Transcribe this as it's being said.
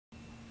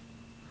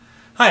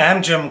Hi,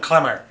 I'm Jim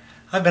Clemmer.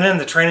 I've been in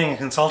the training and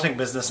consulting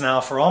business now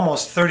for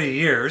almost 30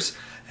 years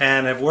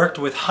and have worked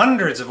with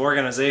hundreds of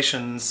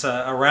organizations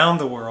around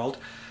the world,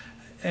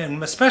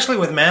 and especially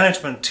with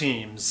management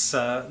teams.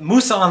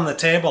 Moose on the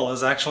Table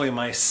is actually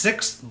my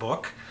sixth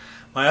book.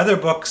 My other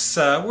books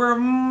were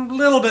a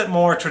little bit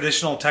more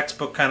traditional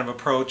textbook kind of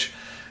approach,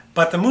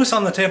 but the Moose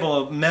on the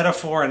Table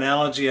metaphor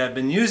analogy I've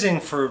been using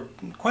for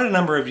quite a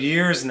number of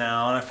years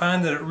now, and I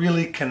find that it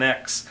really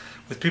connects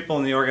with people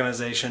in the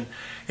organization.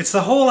 It's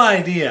the whole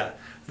idea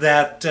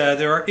that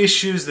there are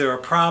issues, there are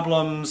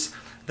problems,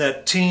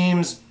 that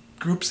teams,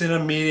 groups in a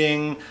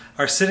meeting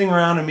are sitting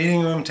around a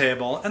meeting room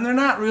table and they're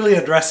not really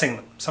addressing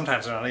them.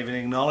 Sometimes they're not even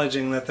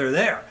acknowledging that they're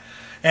there.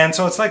 And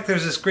so it's like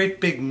there's this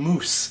great big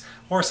moose,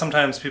 or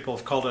sometimes people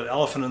have called it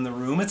elephant in the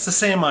room. It's the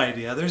same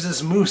idea. There's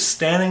this moose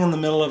standing in the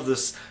middle of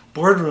this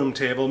boardroom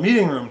table,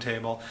 meeting room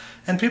table,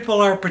 and people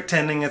are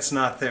pretending it's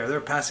not there. They're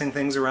passing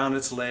things around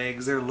its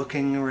legs. They're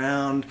looking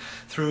around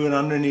through and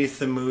underneath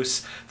the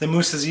moose. The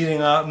moose is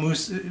eating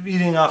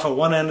off of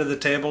one end of the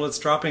table. It's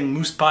dropping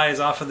moose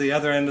pies off of the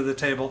other end of the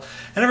table,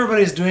 and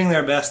everybody's doing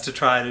their best to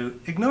try to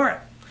ignore it.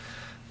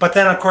 But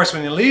then, of course,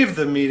 when you leave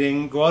the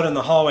meeting, go out in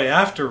the hallway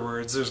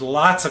afterwards, there's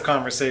lots of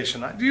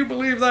conversation. Do you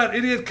believe that,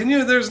 idiot? Can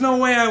you? There's no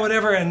way I would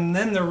ever. And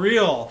then the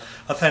real,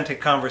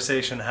 authentic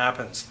conversation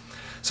happens.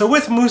 So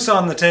with Moose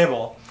on the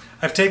Table,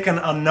 I've taken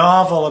a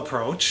novel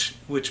approach,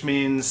 which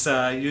means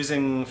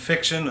using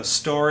fiction, a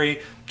story,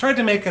 tried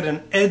to make it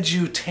an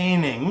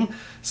edutaining,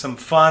 some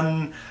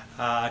fun,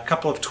 a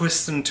couple of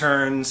twists and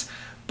turns,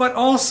 but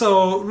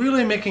also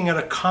really making it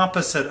a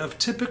composite of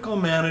typical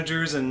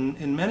managers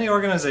in many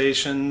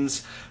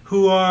organizations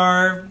who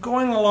are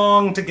going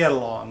along to get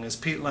along, as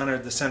Pete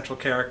Leonard, the central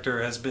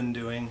character, has been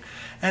doing,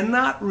 and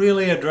not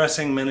really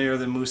addressing many of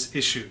the Moose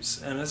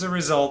issues. And as a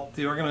result,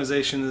 the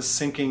organization is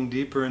sinking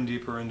deeper and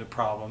deeper into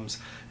problems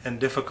and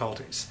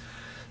difficulties.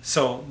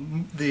 So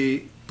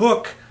the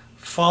book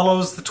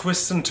follows the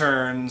twists and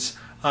turns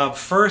of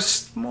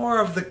first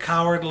more of the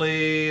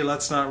cowardly,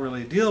 let's not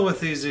really deal with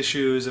these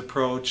issues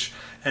approach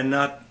and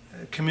not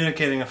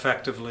communicating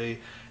effectively,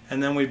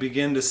 and then we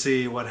begin to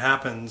see what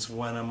happens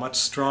when a much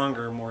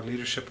stronger, more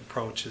leadership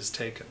approach is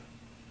taken.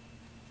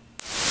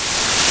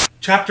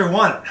 Chapter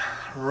 1,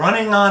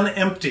 Running on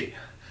Empty.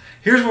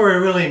 Here's where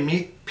we really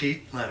meet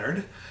Pete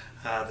Leonard,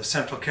 the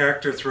central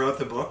character throughout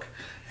the book,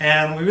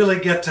 and we really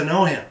get to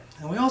know him.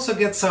 And we also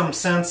get some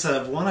sense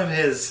of one of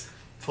his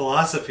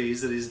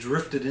philosophies that he's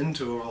drifted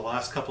into over the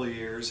last couple of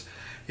years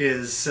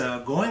is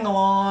going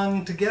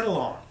along to get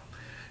along.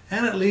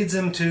 And it leads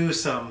him to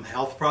some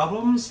health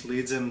problems,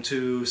 leads him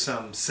to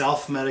some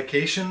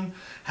self-medication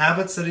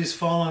habits that he's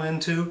fallen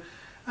into.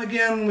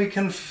 Again, we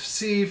can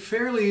see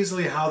fairly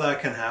easily how that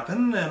can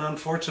happen, and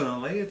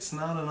unfortunately, it's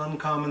not an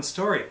uncommon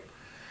story.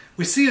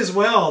 We see as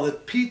well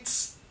that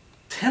Pete's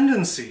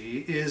tendency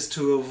is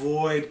to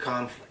avoid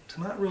conflict,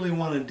 to not really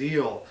want to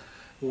deal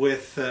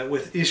with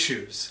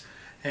issues.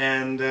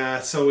 And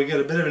so we get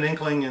a bit of an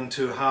inkling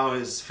into how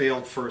his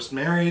failed first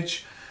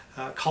marriage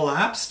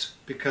collapsed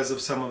because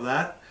of some of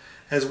that.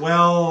 As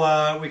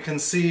well, we can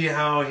see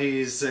how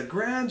he's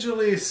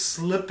gradually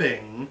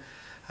slipping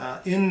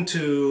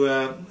into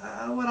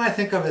what I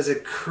think of as a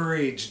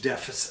courage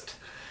deficit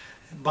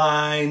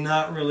by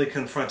not really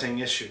confronting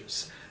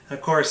issues. And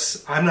of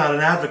course, I'm not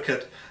an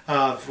advocate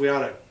of we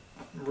ought to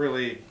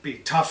really be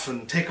tough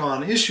and take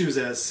on issues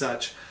as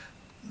such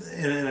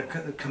in a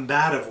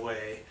combative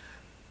way.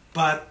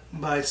 But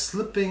by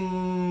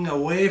slipping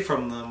away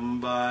from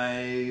them,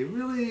 by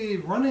really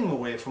running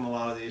away from a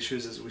lot of the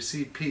issues as we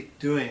see Pete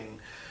doing,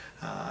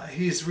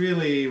 he's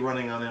really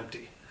running on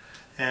empty.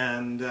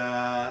 And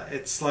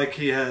it's like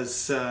he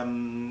has,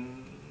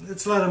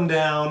 it's let him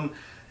down,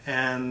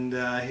 and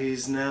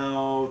he's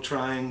now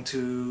trying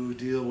to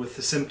deal with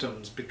the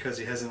symptoms because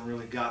he hasn't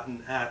really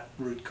gotten at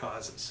root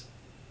causes.